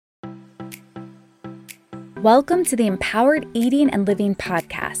Welcome to the Empowered Eating and Living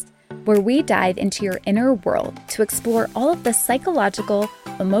podcast, where we dive into your inner world to explore all of the psychological,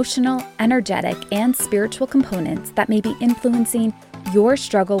 emotional, energetic, and spiritual components that may be influencing your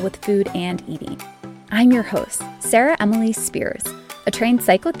struggle with food and eating. I'm your host, Sarah Emily Spears, a trained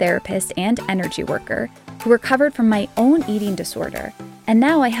psychotherapist and energy worker who recovered from my own eating disorder. And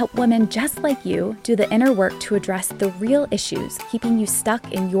now I help women just like you do the inner work to address the real issues keeping you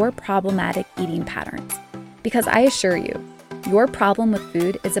stuck in your problematic eating patterns. Because I assure you, your problem with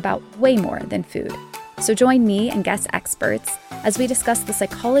food is about way more than food. So join me and guest experts as we discuss the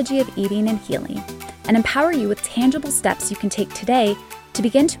psychology of eating and healing and empower you with tangible steps you can take today to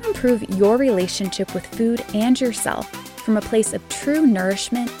begin to improve your relationship with food and yourself from a place of true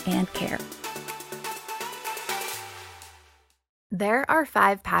nourishment and care. There are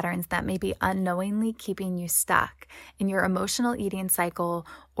 5 patterns that may be unknowingly keeping you stuck in your emotional eating cycle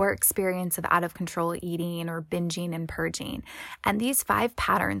or experience of out of control eating or binging and purging. And these 5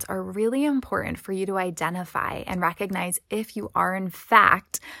 patterns are really important for you to identify and recognize if you are in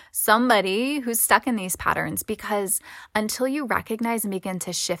fact somebody who's stuck in these patterns, because until you recognize and begin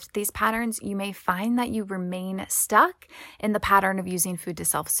to shift these patterns, you may find that you remain stuck in the pattern of using food to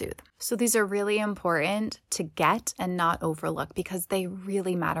self-soothe. So these are really important to get and not overlook because they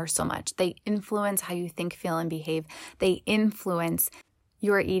really matter so much. They influence how you think, feel, and behave. They influence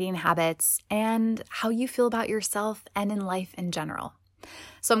your eating habits and how you feel about yourself and in life in general.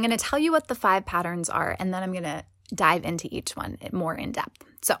 So I'm going to tell you what the 5 patterns are, and then I'm going to dive into each one more in depth.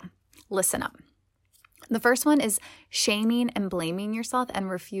 So listen up. The first one is shaming and blaming yourself and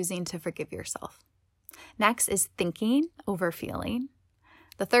refusing to forgive yourself. Next is thinking over feeling.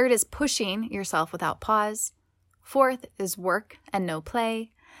 The third is pushing yourself without pause. Fourth is work and no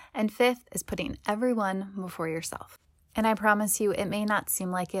play. And fifth is putting everyone before yourself. And I promise you, it may not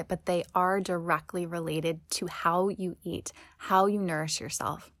seem like it, but they are directly related to how you eat, how you nourish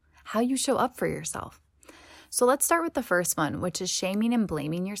yourself, how you show up for yourself. So let's start with the first one, which is shaming and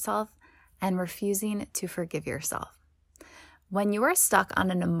blaming yourself and refusing to forgive yourself. When you are stuck on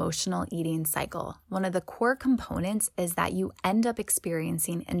an emotional eating cycle, one of the core components is that you end up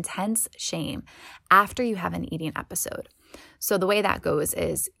experiencing intense shame after you have an eating episode. So the way that goes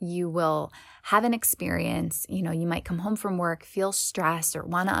is you will have an experience, you might come home from work, feel stressed or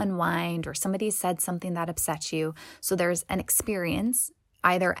want to unwind, or somebody said something that upsets you. So there's an experience,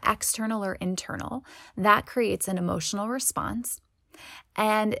 either external or internal, that creates an emotional response.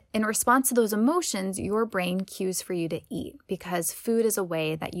 And in response to those emotions, your brain cues for you to eat because food is a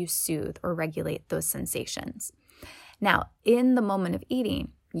way that you soothe or regulate those sensations. Now, in the moment of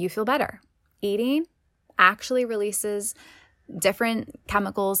eating, you feel better. Eating actually releases different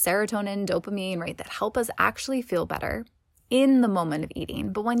chemicals, serotonin, dopamine, right, that help us actually feel better in the moment of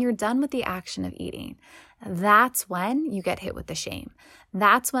eating. But when you're done with the action of eating, that's when you get hit with the shame.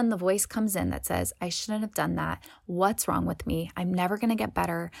 That's when the voice comes in that says, I shouldn't have done that. What's wrong with me? I'm never going to get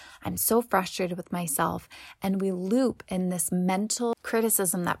better. I'm so frustrated with myself. And we loop in this mental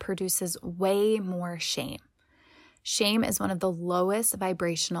criticism that produces way more shame. Shame is one of the lowest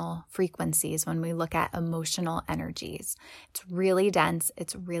vibrational frequencies when we look at emotional energies. It's really dense.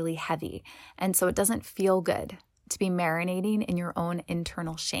 It's really heavy. And so it doesn't feel good to be marinating in your own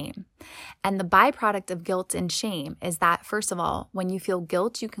internal shame. And the byproduct of guilt and shame is that, first of all, when you feel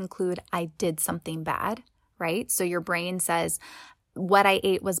guilt, you conclude, I did something bad, right? So your brain says, what I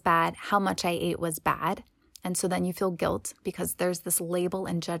ate was bad, how much I ate was bad. And so then you feel guilt because there's this label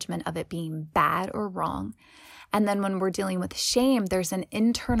and judgment of it being bad or wrong. And then when we're dealing with shame, there's an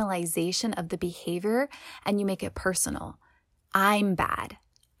internalization of the behavior and you make it personal. I'm bad.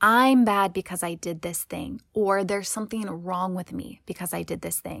 I'm bad because I did this thing, or there's something wrong with me because I did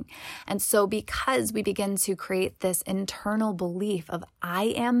this thing. And so because we begin to create this internal belief of I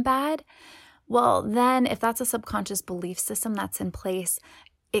am bad, well, then if that's a subconscious belief system that's in place,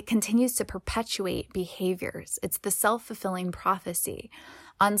 it continues to perpetuate behaviors. It's the self-fulfilling prophecy.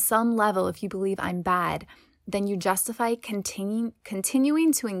 On some level, if you believe I'm bad, then you justify continuing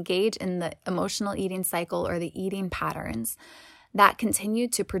to engage in the emotional eating cycle or the eating patterns that continue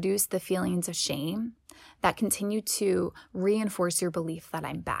to produce the feelings of shame, that continue to reinforce your belief that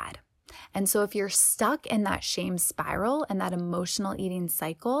I'm bad. And so if you're stuck in that shame spiral and that emotional eating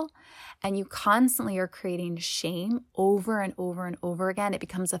cycle, and you constantly are creating shame over and over and over again, it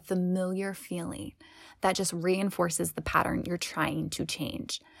becomes a familiar feeling that just reinforces the pattern you're trying to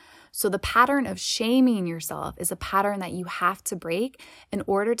change. So the pattern of shaming yourself is a pattern that you have to break in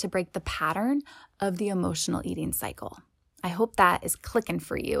order to break the pattern of the emotional eating cycle. I hope that is clicking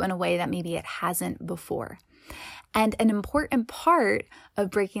for you in a way that maybe it hasn't before. And an important part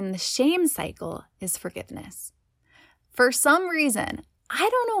of breaking the shame cycle is forgiveness. For some reason, I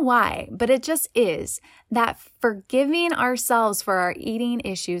don't know why, but it just is that forgiving ourselves for our eating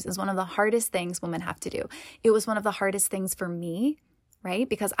issues is one of the hardest things women have to do. It was one of the hardest things for me, right?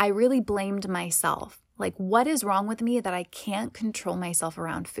 Because I really blamed myself. Like, what is wrong with me that I can't control myself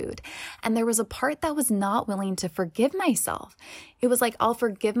around food? And there was a part that was not willing to forgive myself. It was like, I'll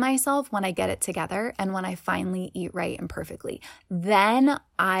forgive myself when I get it together and when I finally eat right and perfectly. Then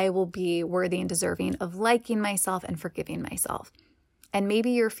I will be worthy and deserving of liking myself and forgiving myself. And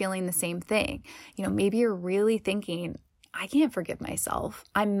maybe you're feeling the same thing. Maybe you're really thinking, I can't forgive myself.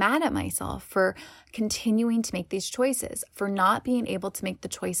 I'm mad at myself for continuing to make these choices, for not being able to make the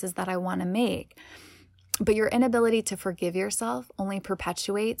choices that I want to make. But your inability to forgive yourself only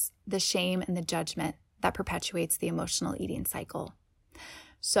perpetuates the shame and the judgment that perpetuates the emotional eating cycle.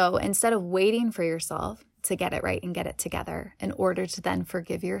 So instead of waiting for yourself to get it right and get it together in order to then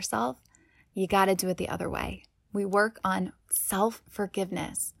forgive yourself, you got to do it the other way. We work on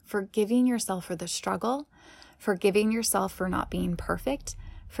self-forgiveness, forgiving yourself for the struggle, forgiving yourself for not being perfect,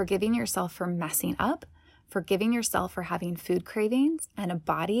 forgiving yourself for messing up, forgiving yourself for having food cravings and a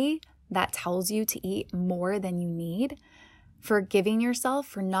body that tells you to eat more than you need, forgiving yourself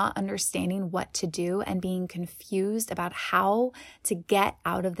for not understanding what to do and being confused about how to get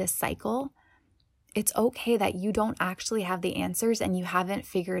out of this cycle. It's okay that you don't actually have the answers and you haven't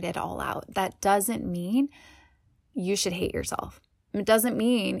figured it all out. That doesn't mean you should hate yourself. It doesn't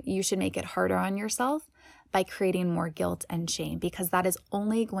mean you should make it harder on yourself by creating more guilt and shame, because that is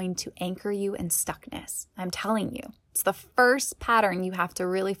only going to anchor you in stuckness. I'm telling you, it's the first pattern you have to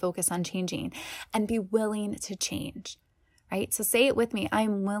really focus on changing and be willing to change, right? So say it with me.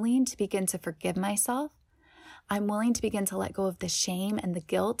 I'm willing to begin to forgive myself. I'm willing to begin to let go of the shame and the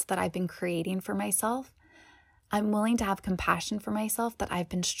guilt that I've been creating for myself. I'm willing to have compassion for myself that I've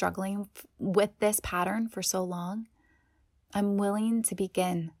been struggling with this pattern for so long. I'm willing to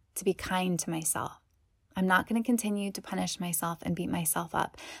begin to be kind to myself. I'm not going to continue to punish myself and beat myself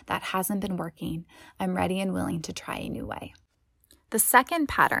up. That hasn't been working. I'm ready and willing to try a new way. The second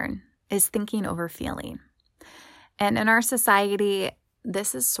pattern is thinking over feeling. And in our society,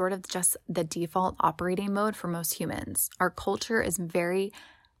 this is sort of just the default operating mode for most humans. Our culture is very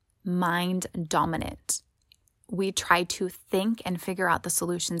mind dominant. We try to think and figure out the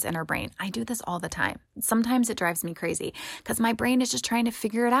solutions in our brain. I do this all the time. Sometimes it drives me crazy because my brain is just trying to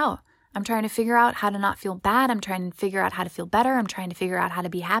figure it out. I'm trying to figure out how to not feel bad. I'm trying to figure out how to feel better. I'm trying to figure out how to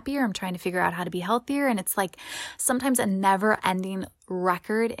be happier. I'm trying to figure out how to be healthier. And it's like sometimes a never-ending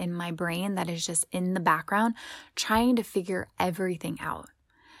record in my brain that is just in the background trying to figure everything out.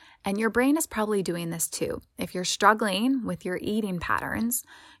 And your brain is probably doing this too. If you're struggling with your eating patterns,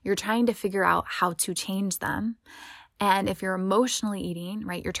 you're trying to figure out how to change them. And if you're emotionally eating,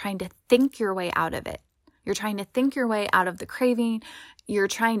 right, you're trying to think your way out of it. You're trying to think your way out of the craving. You're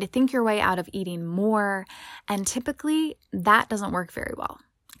trying to think your way out of eating more. And typically that doesn't work very well.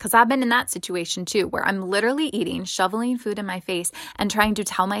 Because I've been in that situation too, where I'm literally eating, shoveling food in my face and trying to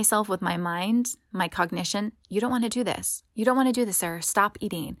tell myself with my mind, my cognition, you don't want to do this. You don't want to do this, Sarah. Stop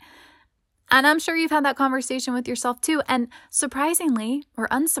eating. And I'm sure you've had that conversation with yourself too. And surprisingly or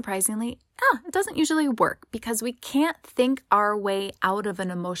unsurprisingly, it doesn't usually work because we can't think our way out of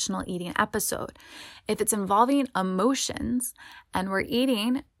an emotional eating episode. If it's involving emotions and we're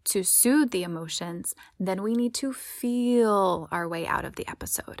eating to soothe the emotions, then we need to feel our way out of the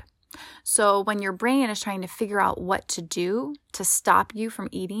episode. So when your brain is trying to figure out what to do to stop you from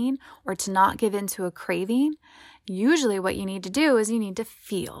eating or to not give into a craving, usually what you need to do is you need to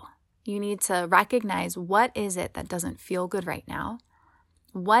feel. You need to recognize, what is it that doesn't feel good right now?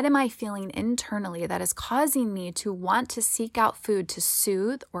 What am I feeling internally that is causing me to want to seek out food to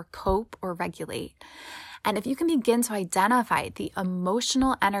soothe or cope or regulate? And if you can begin to identify the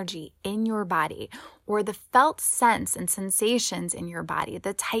emotional energy in your body or the felt sense and sensations in your body,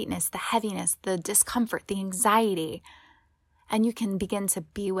 the tightness, the heaviness, the discomfort, the anxiety, and you can begin to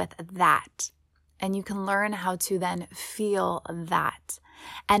be with that. And you can learn how to then feel that.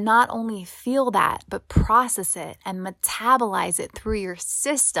 And not only feel that, but process it and metabolize it through your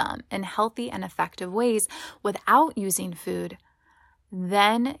system in healthy and effective ways without using food.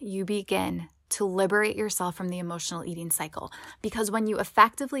 Then you begin to liberate yourself from the emotional eating cycle. Because when you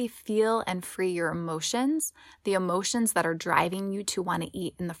effectively feel and free your emotions, the emotions that are driving you to want to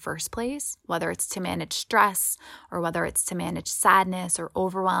eat in the first place, whether it's to manage stress or whether it's to manage sadness or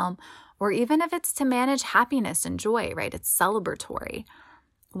overwhelm, or even if it's to manage happiness and joy, right? It's celebratory.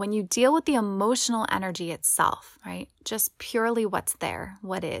 when you deal with the emotional energy itself, right? Just purely what's there,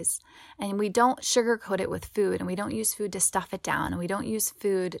 what is. And we don't sugarcoat it with food, and we don't use food to stuff it down, and we don't use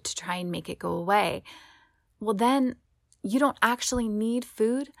food to try and make it go away. Well, then you don't actually need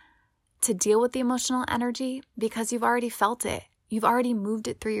food to deal with the emotional energy because you've already felt it. You've already moved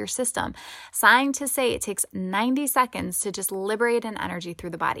it through your system. Scientists say it takes 90 seconds to just liberate an energy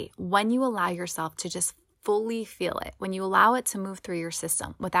through the body when you allow yourself to just fully feel it, when you allow it to move through your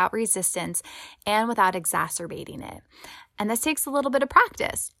system without resistance and without exacerbating it. And this takes a little bit of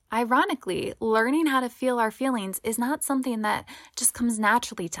practice. Ironically, learning how to feel our feelings is not something that just comes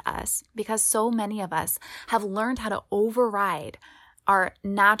naturally to us because so many of us have learned how to override our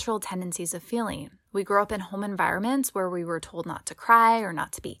natural tendencies of feeling. We grew up in home environments where we were told not to cry or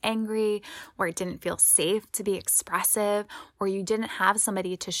not to be angry, where it didn't feel safe to be expressive, or you didn't have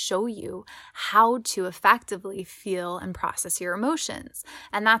somebody to show you how to effectively feel and process your emotions.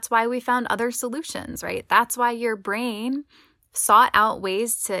 And that's why we found other solutions, right? That's why your brain sought out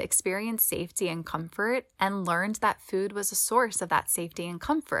ways to experience safety and comfort and learned that food was a source of that safety and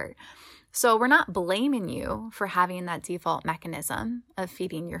comfort. So we're not blaming you for having that default mechanism of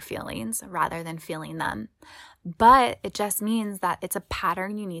feeding your feelings rather than feeling them. But it just means that it's a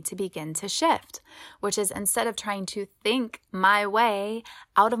pattern you need to begin to shift, which is instead of trying to think my way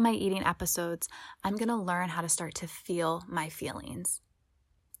out of my eating episodes, I'm going to learn how to start to feel my feelings.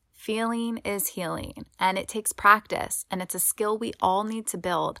 Feeling is healing, and it takes practice, and it's a skill we all need to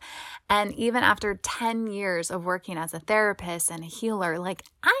build. And even after 10 years of working as a therapist and a healer,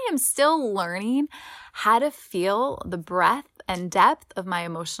 I am still learning how to feel the breadth and depth of my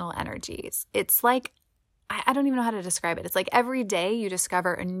emotional energies. It's like, I don't even know how to describe it. It's like every day you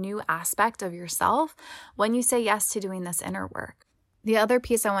discover a new aspect of yourself when you say yes to doing this inner work. The other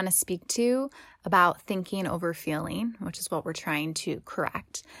piece I want to speak to about thinking over feeling, which is what we're trying to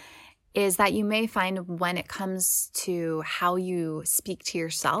correct, is that you may find when it comes to how you speak to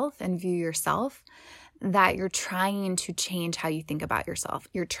yourself and view yourself, that you're trying to change how you think about yourself.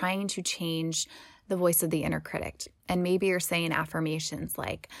 You're trying to change the voice of the inner critic. And maybe you're saying affirmations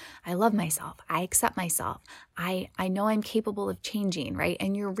like, I love myself, I accept myself, I know I'm capable of changing, right?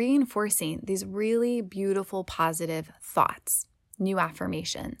 And you're reinforcing these really beautiful, positive thoughts, new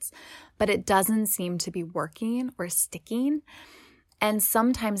affirmations, but it doesn't seem to be working or sticking. And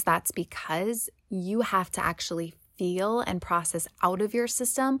sometimes that's because you have to actually feel and process out of your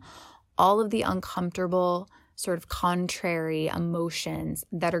system all of the uncomfortable, sort of contrary emotions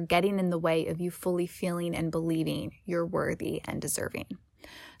that are getting in the way of you fully feeling and believing you're worthy and deserving.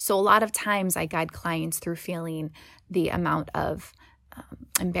 So a lot of times I guide clients through feeling the amount of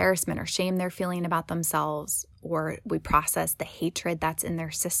embarrassment or shame they're feeling about themselves, or we process the hatred that's in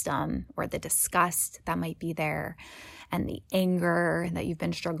their system or the disgust that might be there and the anger that you've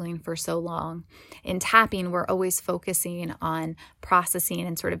been struggling for so long. In tapping, we're always focusing on processing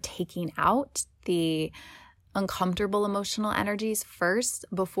and sort of taking out the uncomfortable emotional energies first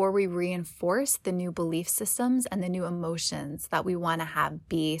before we reinforce the new belief systems and the new emotions that we want to have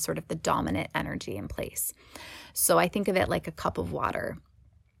be sort of the dominant energy in place. So I think of it like a cup of water.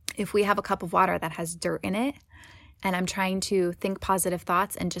 If we have a cup of water that has dirt in it, and I'm trying to think positive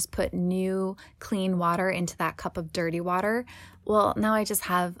thoughts and just put new clean water into that cup of dirty water, well, now I just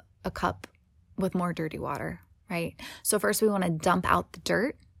have a cup with more dirty water, right? So first we want to dump out the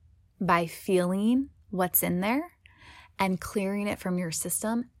dirt by feeling what's in there and clearing it from your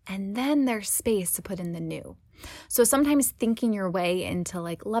system, and then there's space to put in the new. So sometimes thinking your way into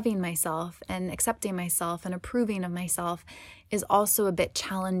loving myself and accepting myself and approving of myself is also a bit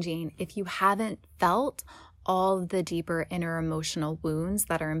challenging if you haven't felt all the deeper inner emotional wounds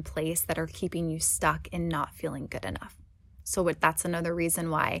that are in place that are keeping you stuck in not feeling good enough. So that's another reason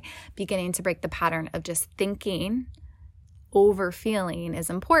why beginning to break the pattern of just thinking over feeling is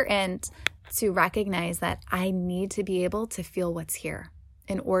important, to recognize that I need to be able to feel what's here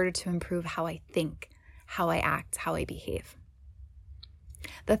in order to improve how I think, how I act, how I behave.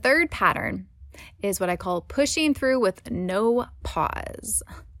 The third pattern is what I call pushing through with no pause.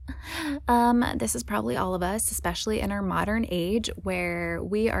 This is probably all of us, especially in our modern age where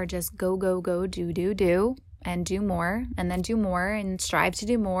we are just go, go, go, do, and do more, and then do more, and strive to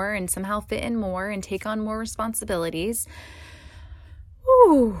do more, and somehow fit in more, and take on more responsibilities.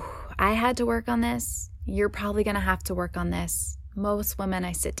 Ooh, I had to work on this. You're probably going to have to work on this. Most women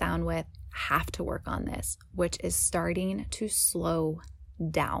I sit down with have to work on this, which is starting to slow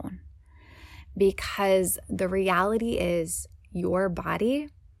down. Because the reality is your body,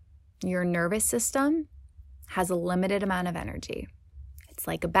 your nervous system has a limited amount of energy. It's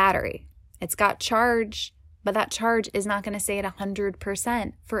like a battery. It's got charge, but that charge is not going to stay at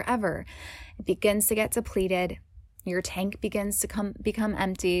 100% forever. It begins to get depleted. Your tank begins to become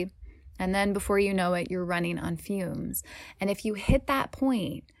empty. And then before you know it, you're running on fumes. And if you hit that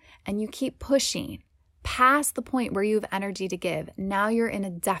point and you keep pushing past the point where you have energy to give, now you're in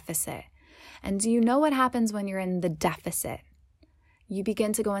a deficit. And do you know what happens when you're in the deficit? You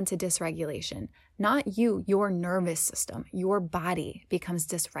begin to go into dysregulation. Not you, your nervous system, your body becomes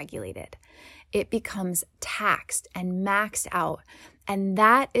dysregulated. It becomes taxed and maxed out. And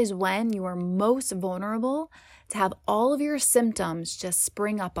that is when you are most vulnerable to have all of your symptoms just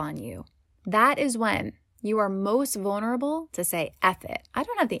spring up on you. That is when you are most vulnerable to say, F it. I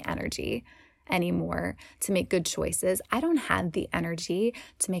don't have the energy anymore to make good choices. I don't have the energy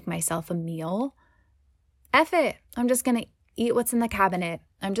to make myself a meal. F it. I'm just going to eat what's in the cabinet.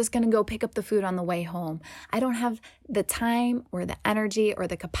 I'm just going to go pick up the food on the way home. I don't have the time or the energy or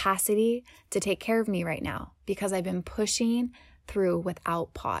the capacity to take care of me right now because I've been pushing through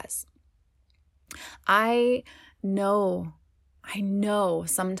without pause. I know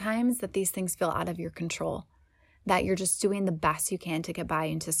sometimes that these things feel out of your control, that you're just doing the best you can to get by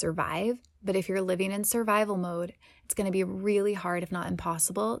and to survive. But if you're living in survival mode, it's going to be really hard, if not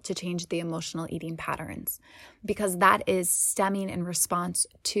impossible, to change the emotional eating patterns, because that is stemming in response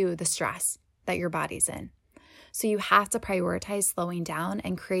to the stress that your body's in. So you have to prioritize slowing down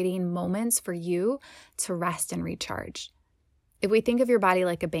and creating moments for you to rest and recharge. If we think of your body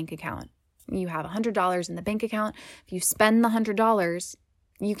like a bank account, you have $100 in the bank account. If you spend the $100,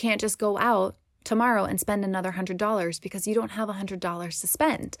 you can't just go out tomorrow and spend another $100 because you don't have $100 to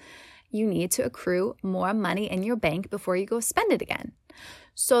spend. You need to accrue more money in your bank before you go spend it again.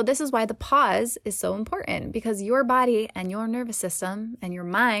 So this is why the pause is so important, because your body and your nervous system and your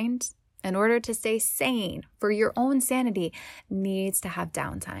mind, in order to stay sane for your own sanity, needs to have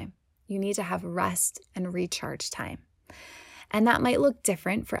downtime. You need to have rest and recharge time. And that might look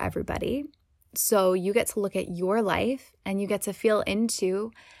different for everybody. So you get to look at your life and you get to feel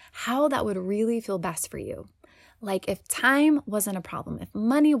into how that would really feel best for you. Like if time wasn't a problem, if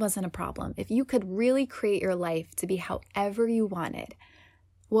money wasn't a problem, if you could really create your life to be however you wanted,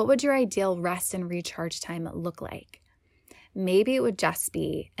 what would your ideal rest and recharge time look like? Maybe it would just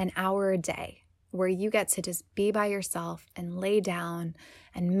be an hour a day where you get to just be by yourself and lay down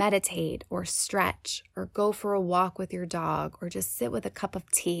and meditate or stretch or go for a walk with your dog or just sit with a cup of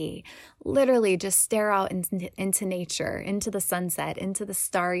tea. Literally just stare out into nature, into the sunset, into the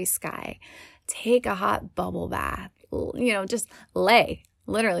starry sky. Take a hot bubble bath, just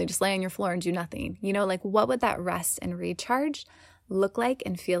literally just lay on your floor and do nothing. Like what would that rest and recharge look like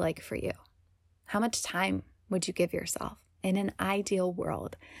and feel like for you? How much time would you give yourself in an ideal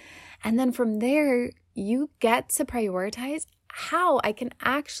world? And then from there, you get to prioritize how I can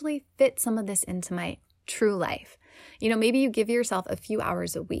actually fit some of this into my true life. Maybe you give yourself a few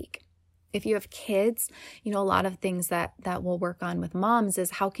hours a week. If you have kids, a lot of things that we'll work on with moms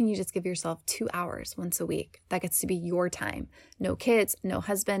is how can you just give yourself 2 hours once a week? That gets to be your time. No kids, no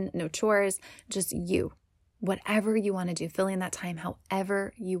husband, no chores, just you. Whatever you want to do, filling that time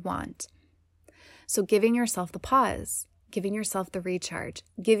however you want. So giving yourself the pause, giving yourself the recharge,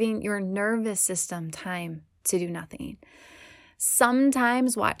 giving your nervous system time to do nothing.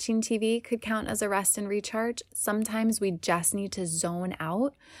 Sometimes watching TV could count as a rest and recharge. Sometimes we just need to zone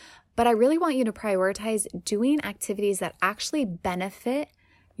out. But I really want you to prioritize doing activities that actually benefit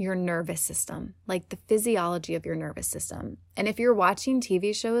your nervous system, like the physiology of your nervous system. And if you're watching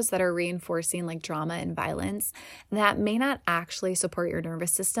TV shows that are reinforcing like drama and violence, that may not actually support your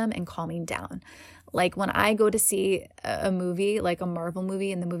nervous system and calming down. Like when I go to see a movie, like a Marvel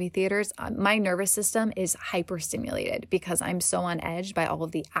movie in the movie theaters, my nervous system is hyperstimulated because I'm so on edge by all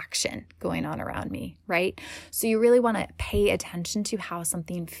of the action going on around me, right? So you really want to pay attention to how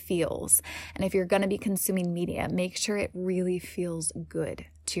something feels. And if you're going to be consuming media, make sure it really feels good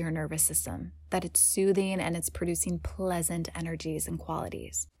to your nervous system, that it's soothing and it's producing pleasant energies and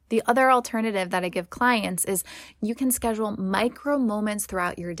qualities. The other alternative that I give clients is you can schedule micro moments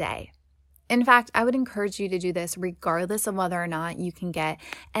throughout your day. In fact, I would encourage you to do this regardless of whether or not you can get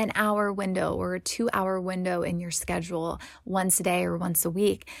an hour window or a 2-hour window in your schedule once a day or once a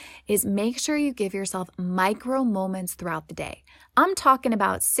week, is make sure you give yourself micro moments throughout the day. I'm talking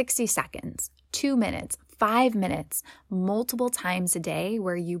about 60 seconds, 2 minutes, 5 minutes, multiple times a day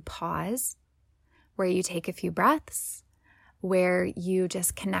where you pause, where you take a few breaths, where you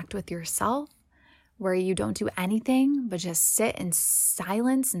just connect with yourself, where you don't do anything but just sit in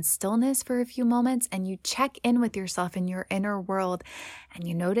silence and stillness for a few moments and you check in with yourself in your inner world and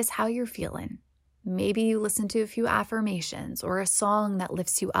you notice how you're feeling. Maybe you listen to a few affirmations or a song that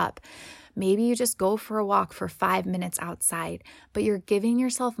lifts you up, Maybe you just go for a walk for 5 minutes outside, but you're giving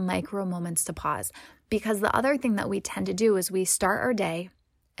yourself micro moments to pause. Because the other thing that we tend to do is we start our day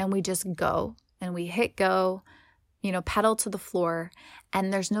and we just go and we hit go, pedal to the floor,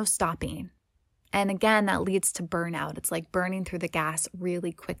 and there's no stopping. And again, that leads to burnout. It's like burning through the gas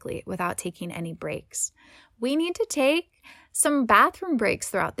really quickly without taking any breaks. We need to take some bathroom breaks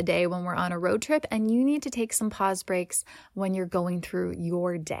throughout the day when we're on a road trip, and you need to take some pause breaks when you're going through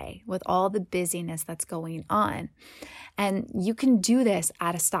your day with all the busyness that's going on. And you can do this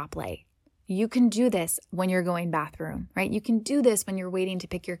at a stoplight. You can do this when you're going bathroom, right? You can do this when you're waiting to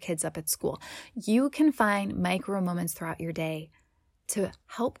pick your kids up at school. You can find micro moments throughout your day to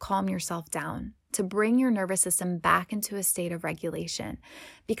help calm yourself down, to bring your nervous system back into a state of regulation.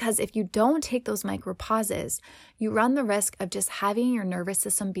 Because if you don't take those micro pauses, you run the risk of just having your nervous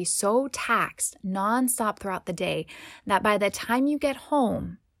system be so taxed nonstop throughout the day that by the time you get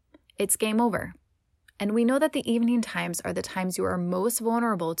home, it's game over. And we know that the evening times are the times you are most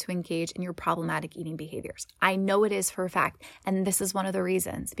vulnerable to engage in your problematic eating behaviors. I know it is for a fact, and this is one of the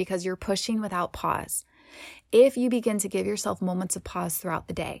reasons, because you're pushing without pause. If you begin to give yourself moments of pause throughout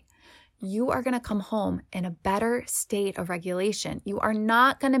the day, you are going to come home in a better state of regulation. You are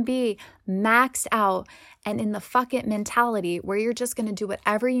not going to be maxed out and in the fuck it mentality where you're just going to do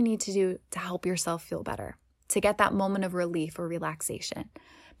whatever you need to do to help yourself feel better, to get that moment of relief or relaxation,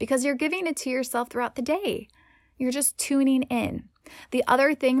 because you're giving it to yourself throughout the day. You're just tuning in. The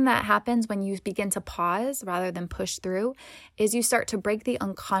other thing that happens when you begin to pause rather than push through is you start to break the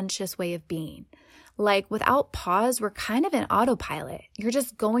unconscious way of being. Like without pause, we're kind of in autopilot. You're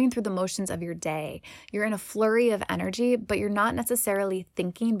just going through the motions of your day. You're in a flurry of energy, but you're not necessarily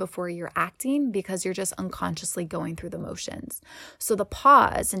thinking before you're acting because you're just unconsciously going through the motions. So the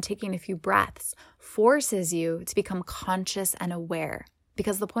pause and taking a few breaths forces you to become conscious and aware,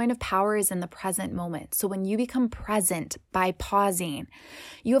 because the point of power is in the present moment. So when you become present by pausing,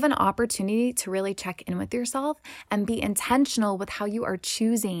 you have an opportunity to really check in with yourself and be intentional with how you are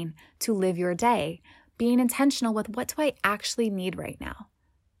choosing to live your day. Being intentional with, what do I actually need right now?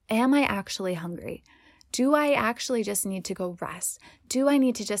 Am I actually hungry? Do I actually just need to go rest? Do I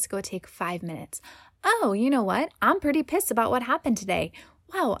need to just go take 5 minutes? Oh, you know what? I'm pretty pissed about what happened today.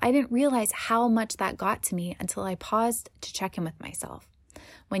 Wow, I didn't realize how much that got to me until I paused to check in with myself.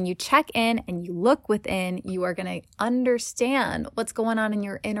 When you check in and you look within, you are going to understand what's going on in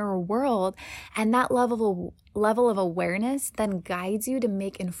your inner world. And that level of awareness then guides you to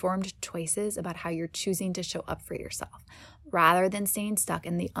make informed choices about how you're choosing to show up for yourself, rather than staying stuck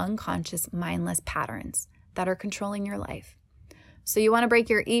in the unconscious, mindless patterns that are controlling your life. So you want to break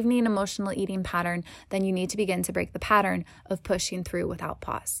your evening emotional eating pattern, then you need to begin to break the pattern of pushing through without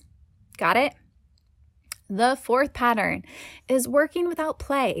pause. Got it? The fourth pattern is working without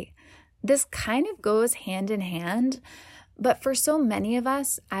play. This kind of goes hand in hand, but for so many of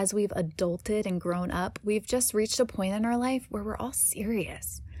us, as we've adulted and grown up, we've just reached a point in our life where we're all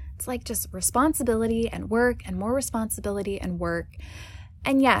serious. It's like just responsibility and work and more responsibility and work.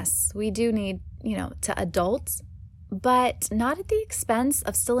 And yes, we do need, to adult, but not at the expense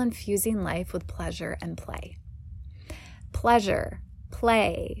of still infusing life with pleasure and play. Pleasure,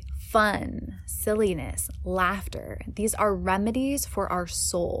 play, fun, silliness, laughter. These are remedies for our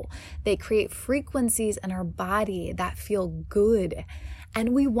soul. They create frequencies in our body that feel good. And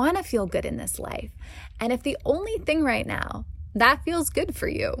we want to feel good in this life. And if the only thing right now that feels good for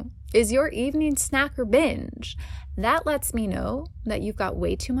you is your evening snack or binge, that lets me know that you've got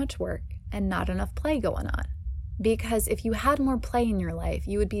way too much work and not enough play going on. Because if you had more play in your life,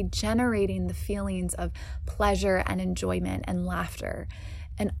 you would be generating the feelings of pleasure and enjoyment and laughter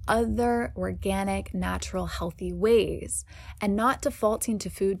and other organic, natural, healthy ways, and not defaulting to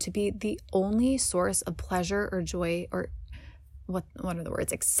food to be the only source of pleasure or joy or what are the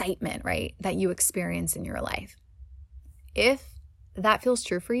words? Excitement, right? That you experience in your life. If that feels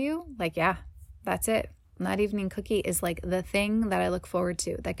true for you, yeah, that's it. That evening cookie is like the thing that I look forward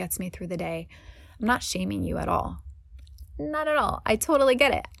to that gets me through the day. I'm not shaming you at all. Not at all. I totally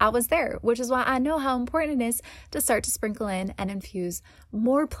get it. I was there, which is why I know how important it is to start to sprinkle in and infuse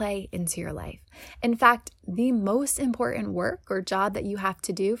more play into your life. In fact, the most important work or job that you have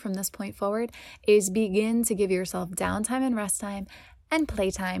to do from this point forward is begin to give yourself downtime and rest time and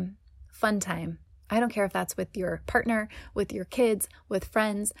playtime, fun time. I don't care if that's with your partner, with your kids, with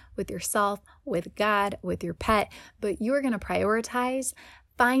friends, with yourself, with God, with your pet, but you are going to prioritize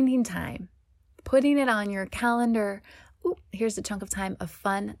finding time, putting it on your calendar. Ooh, here's a chunk of time of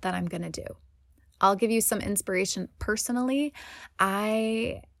fun that I'm going to do. I'll give you some inspiration personally.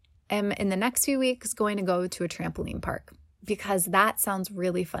 I am in the next few weeks going to go to a trampoline park because that sounds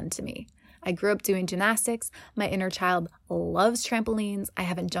really fun to me. I grew up doing gymnastics. My inner child loves trampolines. I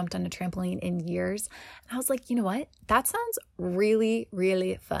haven't jumped on a trampoline in years. And I was like, you know what? That sounds really,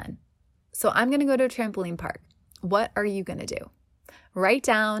 really fun. So I'm going to go to a trampoline park. What are you going to do? Write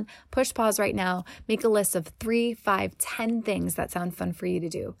down, push pause right now, make a list of 3, 5, 10 things that sound fun for you to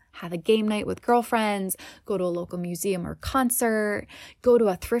do. Have a game night with girlfriends, go to a local museum or concert, go to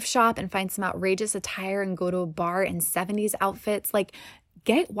a thrift shop and find some outrageous attire and go to a bar in 70s outfits. Like,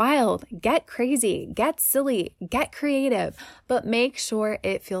 get wild, get crazy, get silly, get creative, but make sure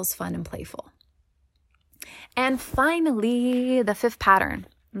it feels fun and playful. And finally, the 5th pattern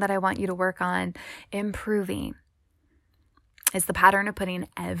that I want you to work on improving is the pattern of putting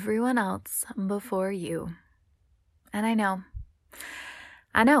everyone else before you. And I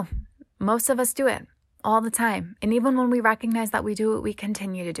know, most of us do it all the time. And even when we recognize that we do it, we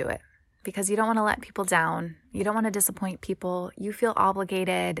continue to do it because you don't want to let people down. You don't want to disappoint people. You feel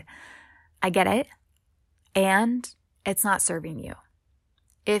obligated. I get it. And it's not serving you.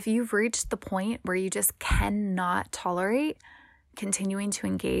 If you've reached the point where you just cannot tolerate continuing to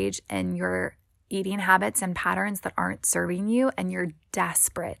engage in your eating habits and patterns that aren't serving you, and you're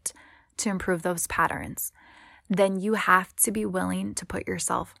desperate to improve those patterns, then you have to be willing to put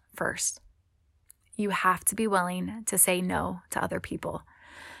yourself first. You have to be willing to say no to other people.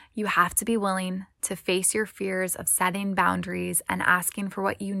 You have to be willing to face your fears of setting boundaries and asking for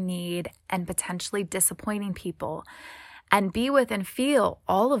what you need and potentially disappointing people, and be with and feel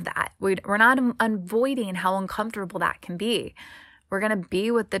all of that. We're not avoiding how uncomfortable that can be. We're going to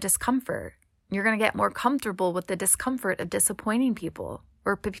be with the discomfort. You're going to get more comfortable with the discomfort of disappointing people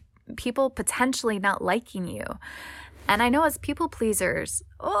or people potentially not liking you. And I know as people pleasers,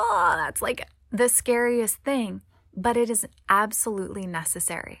 that's like the scariest thing, but it is absolutely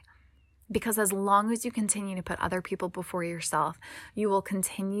necessary. Because as long as you continue to put other people before yourself, you will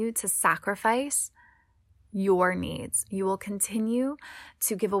continue to sacrifice your needs. You will continue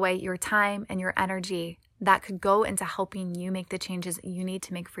to give away your time and your energy that could go into helping you make the changes you need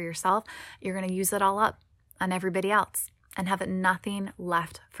to make for yourself. You're going to use it all up on everybody else and have nothing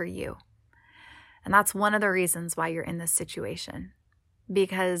left for you. And that's one of the reasons why you're in this situation.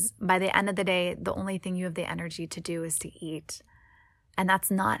 Because by the end of the day, the only thing you have the energy to do is to eat. And that's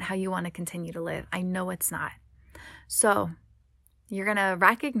not how you want to continue to live. I know it's not. So you're going to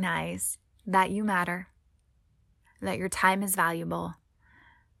recognize that you matter, that your time is valuable,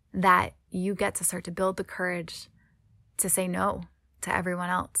 that you get to start to build the courage to say no to everyone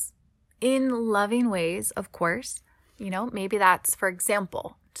else in loving ways, of course. Maybe that's, for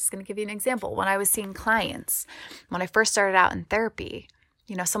example, just going to give you an example. When I was seeing clients, when I first started out in therapy,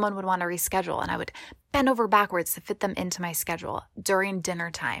 someone would want to reschedule and I would bend over backwards to fit them into my schedule during dinner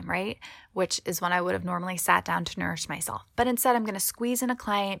time, right? Which is when I would have normally sat down to nourish myself. But instead, I'm going to squeeze in a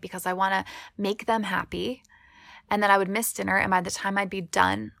client because I want to make them happy. And then I would miss dinner. And by the time I'd be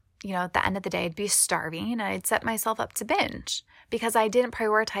done, at the end of the day, I'd be starving and I'd set myself up to binge because I didn't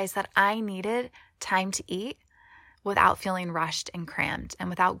prioritize that I needed time to eat without feeling rushed and crammed and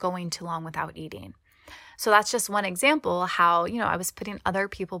without going too long without eating. So that's just one example how, I was putting other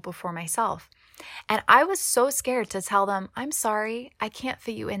people before myself. And I was so scared to tell them, I'm sorry, I can't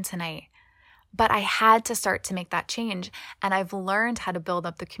fit you in tonight. But I had to start to make that change. And I've learned how to build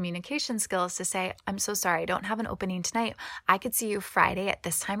up the communication skills to say, I'm so sorry, I don't have an opening tonight. I could see you Friday at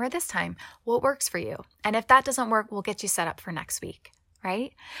this time or this time. What works for you? And if that doesn't work, we'll get you set up for next week,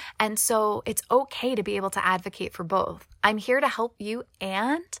 right? And so it's okay to be able to advocate for both. I'm here to help you,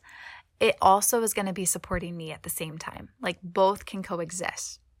 and it also is going to be supporting me at the same time. Like both can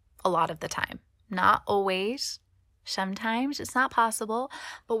coexist a lot of the time. Not always. Sometimes it's not possible,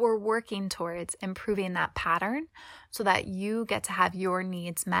 but we're working towards improving that pattern so that you get to have your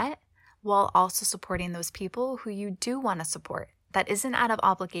needs met while also supporting those people who you do want to support. That isn't out of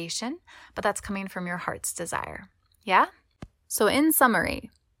obligation, but that's coming from your heart's desire. Yeah? So in summary,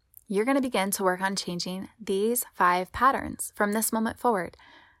 you're going to begin to work on changing these 5 patterns from this moment forward.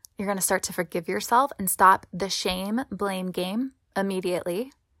 You're going to start to forgive yourself and stop the shame, blame game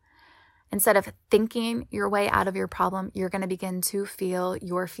immediately. Instead of thinking your way out of your problem, you're going to begin to feel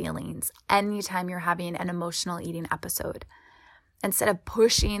your feelings anytime you're having an emotional eating episode. Instead of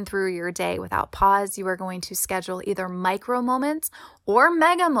pushing through your day without pause, you are going to schedule either micro moments or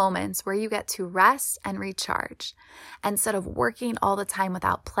mega moments where you get to rest and recharge. Instead of working all the time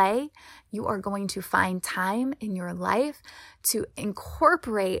without play, you are going to find time in your life to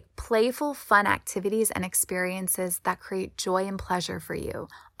incorporate playful, fun activities and experiences that create joy and pleasure for you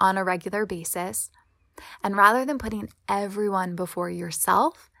on a regular basis. And rather than putting everyone before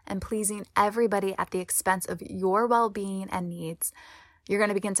yourself and pleasing everybody at the expense of your well-being and needs, You're going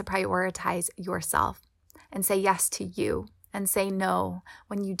to begin to prioritize yourself and say yes to you and say no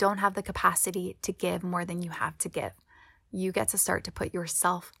when you don't have the capacity to give more than you have to give. You get to start to put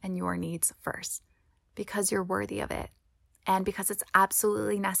yourself and your needs first because you're worthy of it and because it's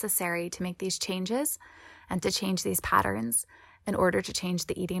absolutely necessary to make these changes and to change these patterns in order to change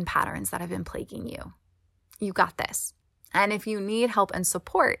the eating patterns that have been plaguing you. You got this. And if you need help and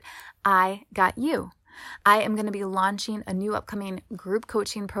support, I got you. I am going to be launching a new upcoming group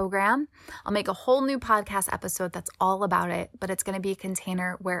coaching program. I'll make a whole new podcast episode that's all about it, but it's going to be a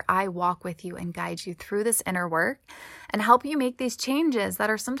container where I walk with you and guide you through this inner work and help you make these changes that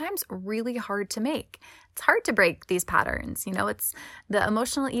are sometimes really hard to make. It's hard to break these patterns. It's the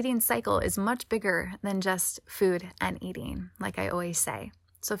emotional eating cycle is much bigger than just food and eating, like I always say.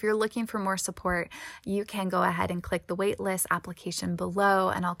 So if you're looking for more support, you can go ahead and click the waitlist application below,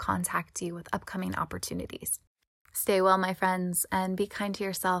 and I'll contact you with upcoming opportunities. Stay well, my friends, and be kind to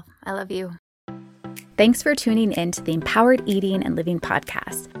yourself. I love you. Thanks for tuning in to the Empowered Eating and Living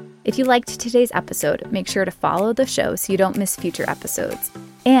podcast. If you liked today's episode, make sure to follow the show so you don't miss future episodes.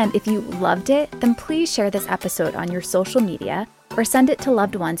 And if you loved it, then please share this episode on your social media or send it to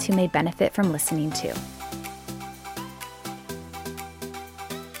loved ones who may benefit from listening too.